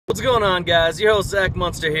What's going on, guys? Your host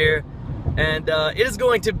Zachmunzter here, and it is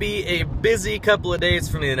going to be a busy couple of days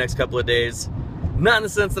for me the next couple of days. Not in the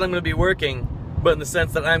sense that I'm going to be working, but in the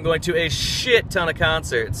sense that I'm going to a shit ton of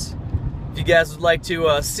concerts. If you guys would like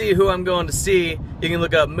to see who I'm going to see, you can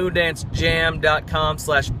look up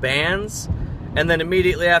moondancejam.com/bands, and then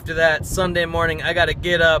immediately after that, Sunday morning, I got to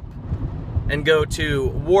get up and go to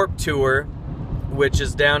Warped Tour, which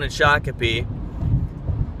is down in Shakopee.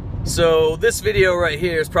 So this video right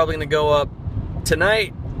here is probably going to go up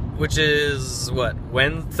tonight, which is, what,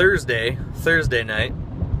 Thursday night.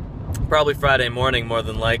 Probably Friday morning, more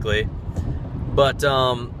than likely. But,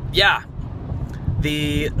 yeah.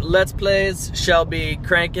 The Let's Plays shall be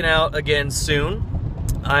cranking out again soon.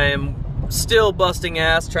 I am still busting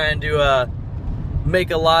ass trying to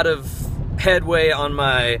make a lot of headway on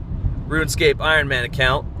my RuneScape Iron Man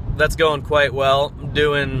account. That's going quite well. I'm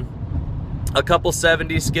doing a couple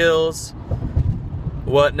 70 skills,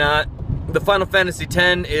 whatnot. The Final Fantasy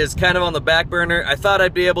X is kind of on the back burner. I thought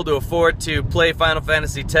I'd be able to afford to play Final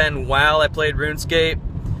Fantasy X while I played RuneScape,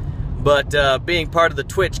 but being part of the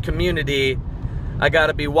Twitch community, I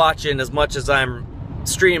gotta be watching as much as I'm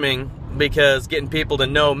streaming, because getting people to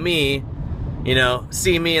know me, you know,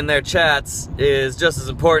 see me in their chats, is just as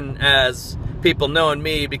important as people knowing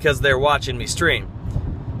me because they're watching me stream.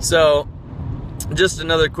 So, just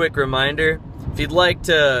another quick reminder, if you'd like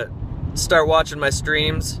to start watching my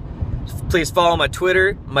streams, please follow my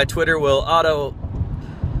Twitter. My Twitter will auto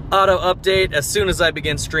update as soon as I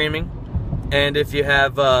begin streaming. And if you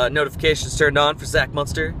have notifications turned on for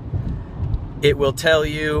Zachmunzter, it will tell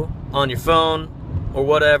you on your phone or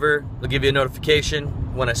whatever. It'll give you a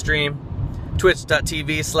notification when I stream.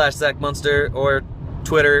 Twitch.tv/Zachmunzter or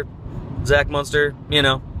Twitter, Zachmunzter, you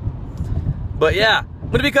know. But yeah,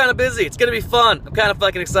 I'm gonna be kind of busy. It's gonna be fun. I'm kind of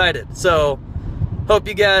fucking excited. So, hope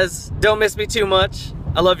you guys don't miss me too much.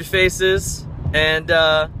 I love your faces. And,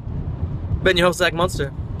 been your host,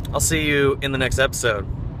 Zachmunzter. I'll see you in the next episode.